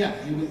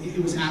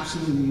 it was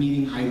absolutely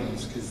meeting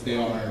idols, because they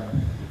are.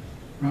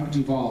 Robert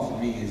Duvall for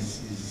me is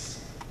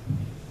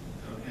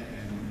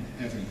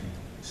everything.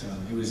 So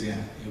it was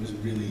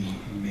really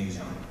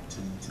amazing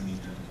to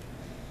meet them.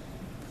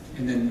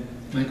 And then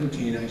Michael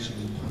Caine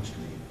actually punched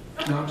me.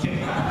 No, I'm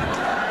kidding.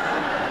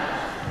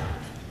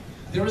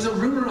 There was a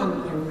rumor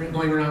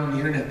going around on the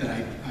internet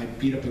that I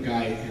beat up a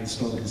guy and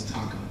stole his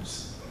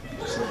tacos.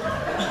 So,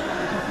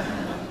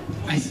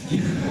 I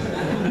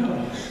don't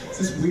know. It's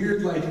this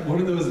weird, like, one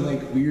of those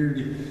like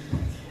weird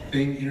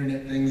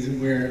internet things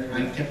where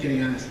I kept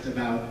getting asked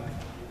about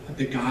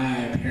the guy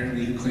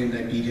apparently who claimed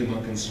I beat him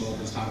up and stole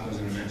his tacos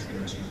in a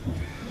Mexican restaurant.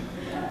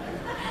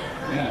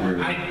 Yeah,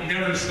 I've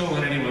never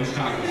stolen anyone's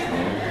tacos.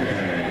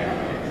 Okay.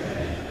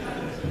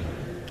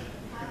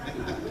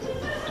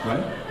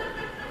 What?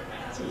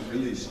 It's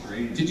really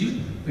strange. Did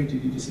you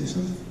just say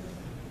something?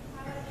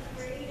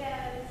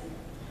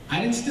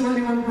 I didn't steal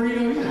anyone's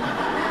burrito either.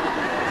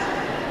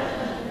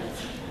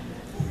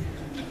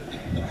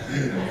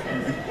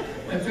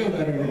 I feel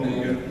better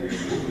now.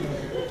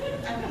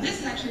 This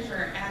is actually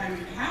for Adam.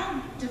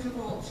 How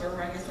difficult,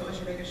 or I guess what was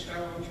your biggest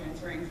struggle in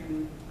transferring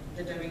from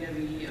the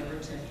WWE over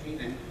to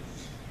Haven?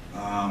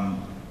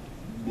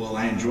 Well,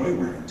 I enjoy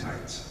wearing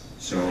tights,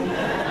 so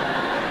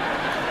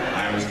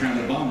I was kind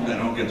of bummed I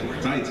don't get to wear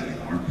tights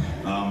anymore.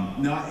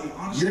 No,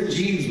 honestly, your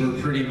jeans were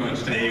pretty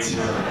much tights. They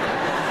were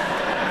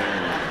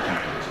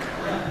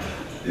tight.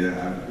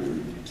 Yeah,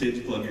 kids,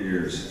 plug your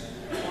ears.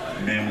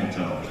 Mammal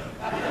toe.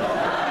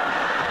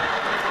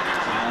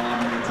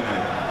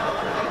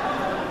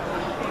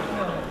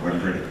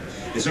 Wasn't pretty.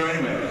 So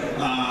anyway,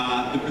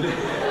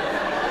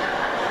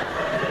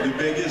 the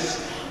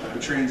biggest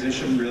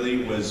transition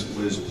really was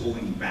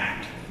pulling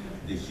back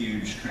the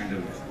huge kind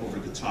of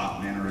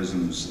over-the-top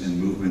mannerisms and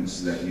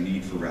movements that you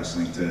need for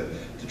wrestling to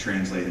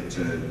translate it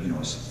to, you know,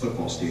 a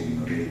football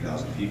stadium of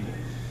 80,000 people.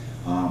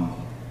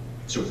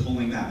 So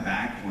pulling that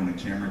back when a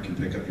camera can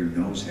pick up your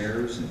nose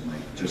hairs and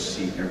like just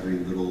see every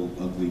little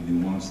ugly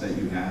nuance that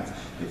you have.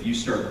 If you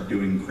start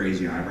doing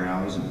crazy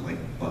eyebrows and like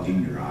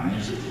bugging your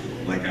eyes,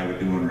 like I would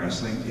do in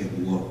wrestling, it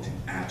looked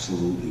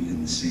absolutely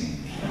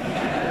insane.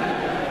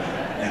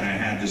 And I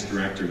had this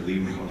director, Lee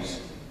Rose.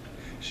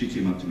 She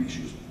came up to me,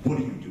 she goes, "What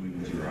are you doing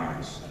with your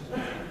eyes?"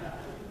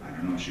 I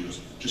don't know, she goes,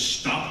 "Just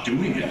stop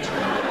doing it."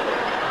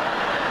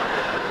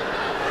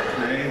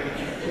 Right?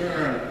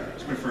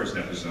 It's my first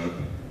episode.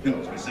 No,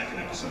 it's my second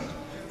episode.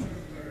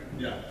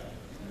 Yeah.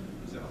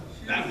 So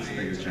that was the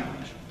biggest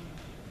challenge.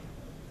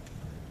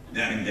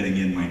 That and getting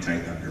in my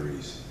tight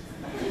dungarees.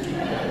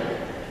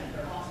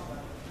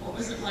 What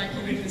was it like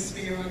getting the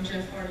spear on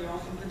Jeff Hardy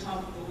off of the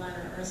top of the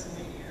ladder at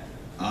WrestleMania?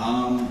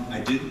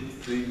 I didn't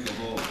think of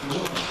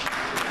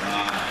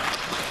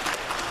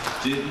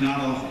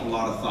not a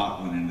lot of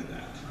thought went into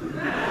that.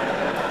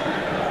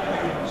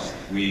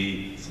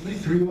 Somebody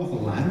threw you off a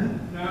ladder?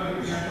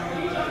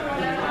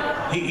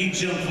 He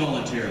jumped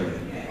voluntarily.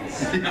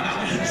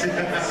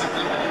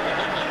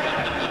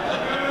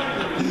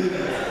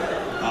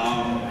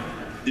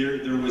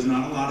 There was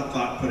not a lot of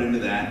thought put into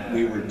that.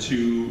 We were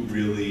two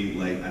really,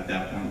 like, at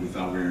that point we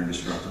thought we were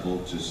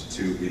indestructible, just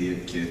two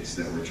idiot kids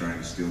that were trying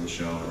to steal the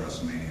show at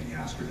WrestleMania in the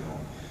Astrodome.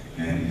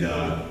 And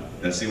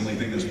that's the only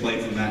thing that's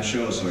played from that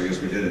show, so I guess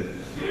we did it.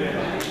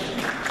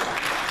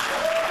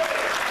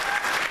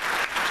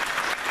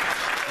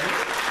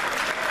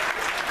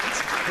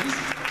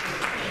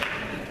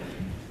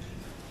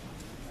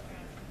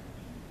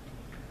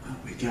 Oh,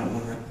 we got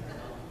one right.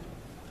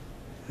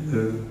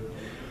 Hello.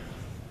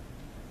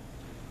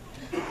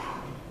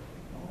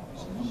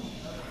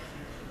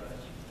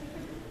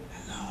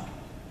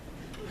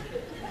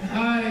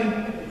 Hi.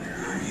 Where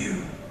are you?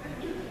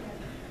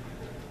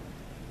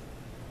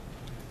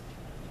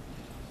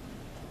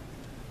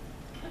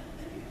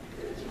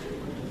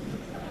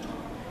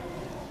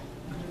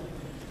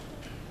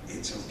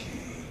 It's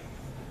okay.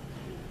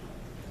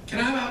 Can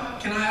I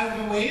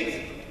have a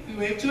wave? You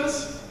wave to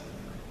us?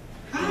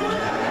 Hi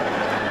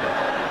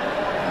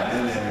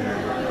there.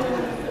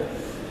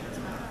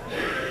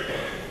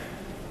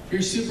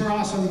 You're super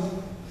awesome.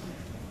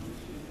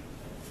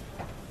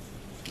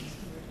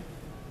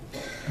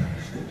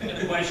 I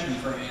got a question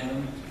for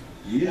Adam.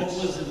 Yes.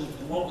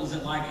 What was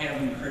it like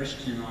having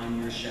Christian on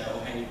your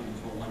show, Hayden,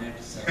 for one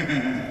episode?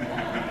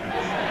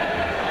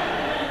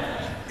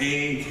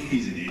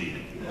 He's an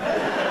idiot.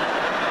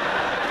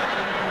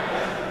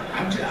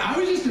 I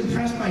was just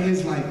impressed by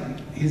his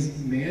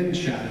man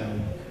shadow.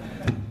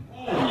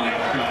 Oh my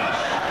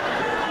gosh.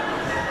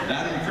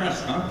 That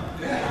impressed, huh?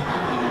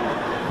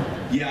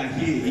 Yeah,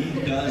 he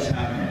does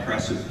have an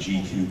impressive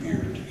GQ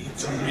beard.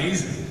 It's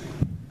amazing.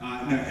 No,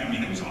 I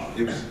mean, it was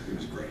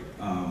great.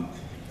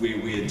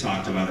 We had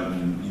talked about it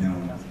and,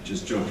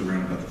 just joked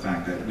around about the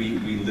fact that we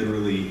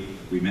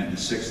met in the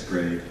 6th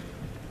grade.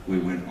 We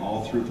went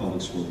all through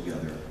public school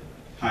together,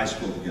 high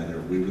school together.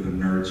 We were the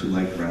nerds who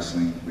liked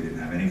wrestling. We didn't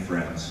have any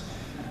friends.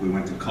 We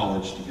went to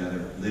college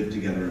together, lived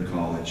together in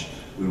college.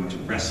 We went to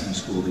wrestling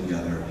school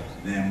together.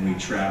 Then we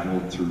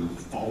traveled through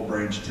Fall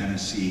Branch,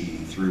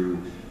 Tennessee,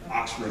 through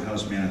Oxford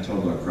House,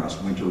 Manitoba,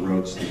 across winter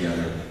roads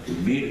together. We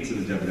made it to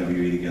the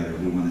WWE together.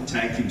 We won the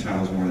tag team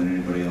titles more than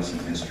anybody else in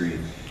history.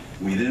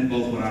 We then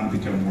both went on to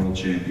become world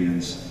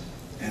champions.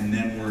 And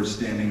then we're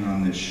standing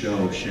on this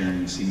show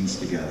sharing scenes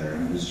together.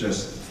 And it was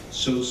just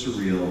so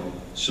surreal,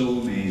 so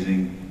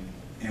amazing.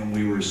 And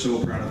we were so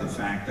proud of the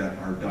fact that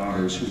our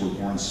daughters, who were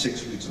born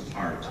 6 weeks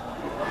apart,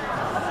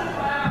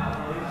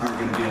 are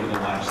going to be able to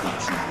watch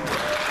that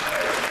someday.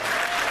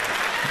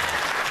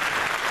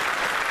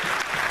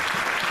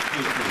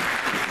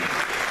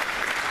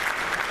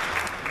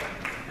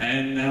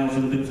 And now for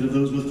the benefit of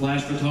those with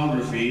flash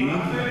photography. Eric's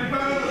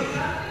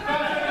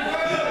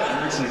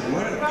like,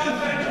 what?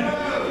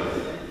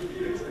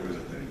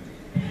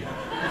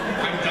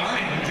 I'm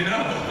dying to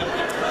know.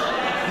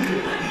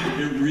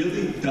 It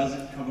really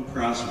doesn't come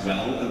across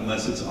well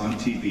unless it's on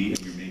TV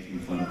and you're making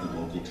fun of the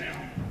local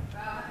town.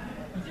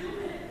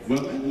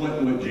 Well,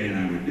 what Jay and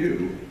I would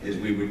do is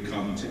we would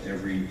come to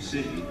every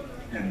city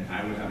and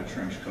I would have a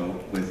trench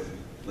coat with,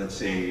 let's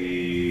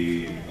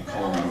say, a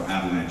Colorado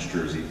Avalanche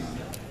jersey on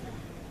it.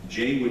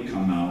 Jay would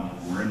come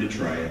out wearing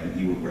Detroit and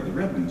he would wear the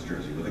Red Wings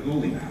jersey with a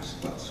goalie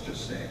mask, let's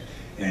just say.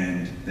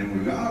 And then we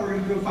would go, oh, we're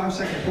going to do a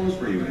 5-second pose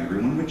for you, and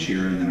everyone would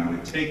cheer, and then I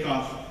would take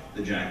off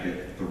the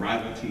jacket, the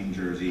rival team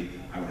jersey,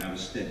 I would have a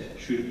stick,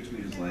 shoot it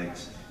between his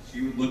legs.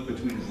 He would look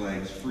between his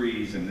legs,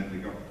 freeze, and then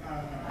we'd go,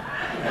 ah.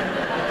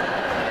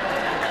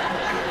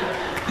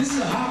 This is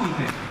a hockey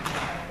thing.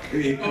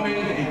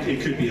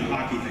 It could be a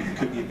hockey thing, it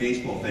could be a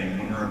baseball thing.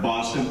 When we were in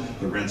Boston,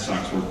 the Red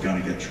Sox were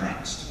going to get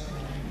trounced.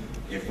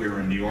 If we were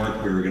in New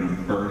York, we were going to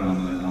burn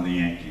on the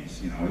Yankees.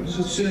 It was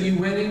just... So you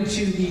went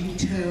into the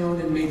town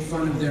and made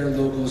fun of their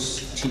local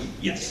team?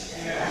 Yes.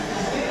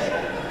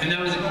 And that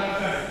was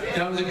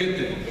a good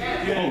thing?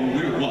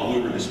 Oh,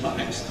 we were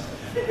despised.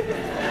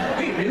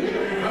 Wait, really?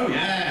 Oh,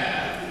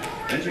 yeah.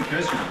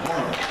 Education,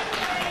 horrible.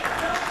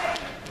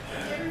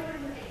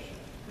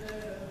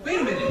 Wait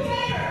a minute.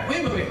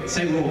 Wait.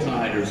 Say Roll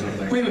Tide or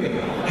something. Wait.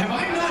 Have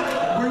I not...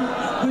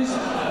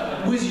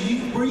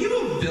 Were you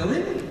a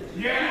villain?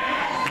 Yeah!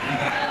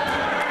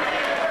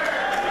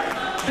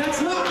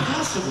 That's not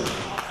possible.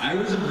 I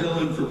was a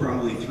villain for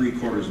probably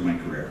 3/4 of my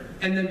career.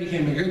 And then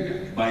became a good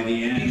guy. By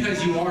the end...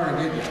 Because you are a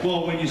good guy.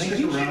 Well, when you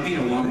stick around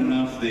for long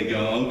enough, they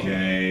go,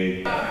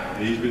 okay,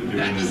 he's been doing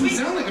That this. doesn't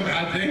sound like a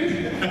bad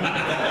thing.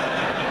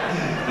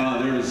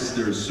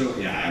 There's so,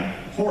 yeah,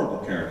 horrible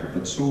character,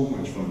 but so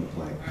much fun to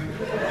play.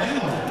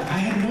 Wow, I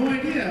had no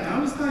idea. I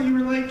always thought you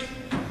were like...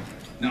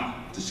 No,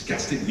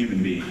 disgusting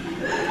human being.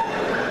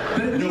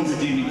 But no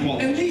redeeming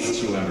qualities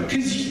whatsoever.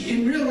 Because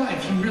in real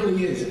life, he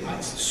really is. I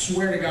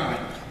swear to God.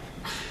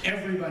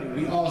 Everybody,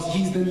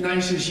 he's the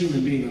nicest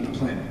human being on the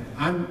planet.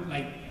 I'm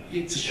like,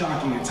 it's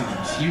shocking at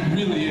times. He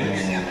really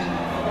is.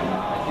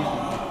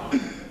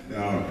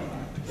 No.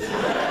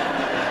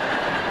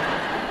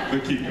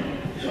 But keep going.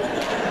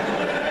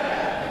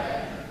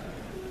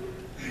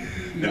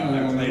 No, I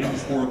played a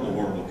horrible,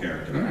 horrible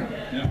character. All right.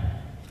 Yeah.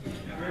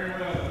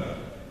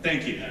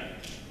 Thank you. All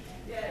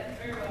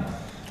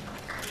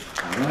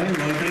right,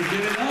 well, let's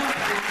give it up.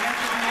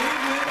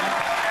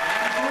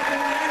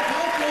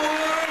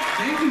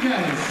 Thank you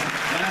guys.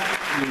 That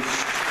was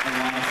a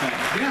lot of fun.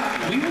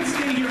 Yeah, we would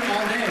stay here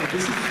all day.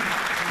 This is great.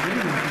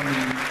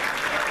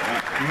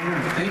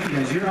 Yeah, thank you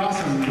guys. You're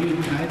awesome. I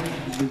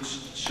was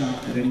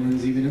shocked that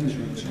anyone's even in this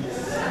room. So.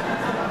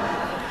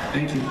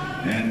 Thank you.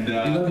 And I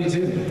love you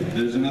too.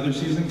 There's another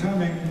season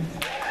coming.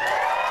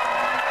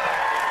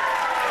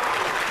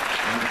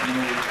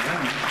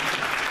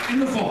 In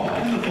the fall.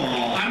 In the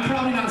fall. I'm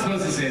probably not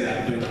supposed to say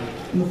that, but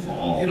In the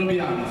fall. it'll be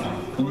out in the fall.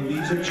 When the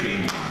leaves are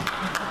changing.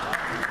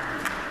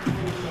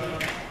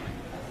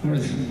 Where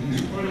is it?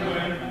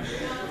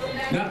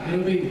 No,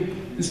 it'll be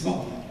this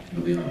fall.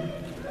 It'll be on.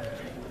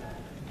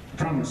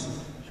 Promise.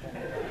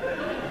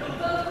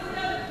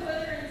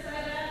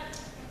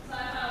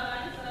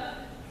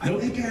 I don't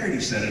think I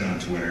already said it on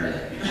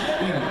Twitter.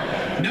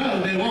 Yeah.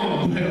 No, they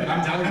won't, but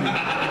I'm telling you.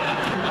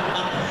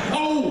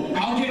 Oh,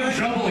 I'll get in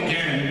trouble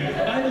again.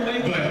 By the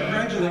way, But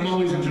congratulations I'm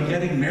always in trouble.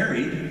 getting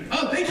married.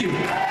 Oh, thank you. I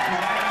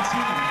haven't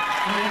seen it.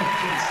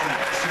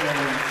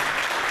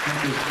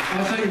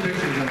 I'll tell you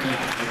pictures of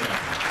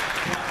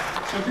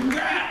that. So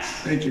congrats.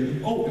 Thank you.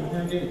 Oh,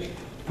 we're engaged.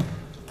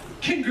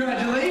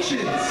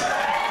 Congratulations.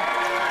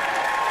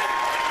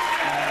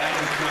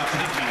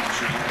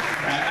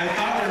 I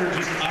thought we were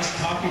just us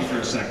talking for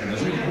a second. I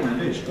was like, oh, we're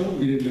engaged. Oh,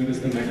 You didn't notice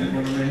the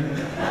microphone in my hand?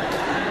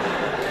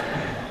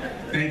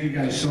 Thank you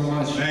guys so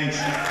much. thanks.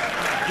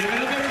 Give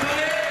it up, everybody.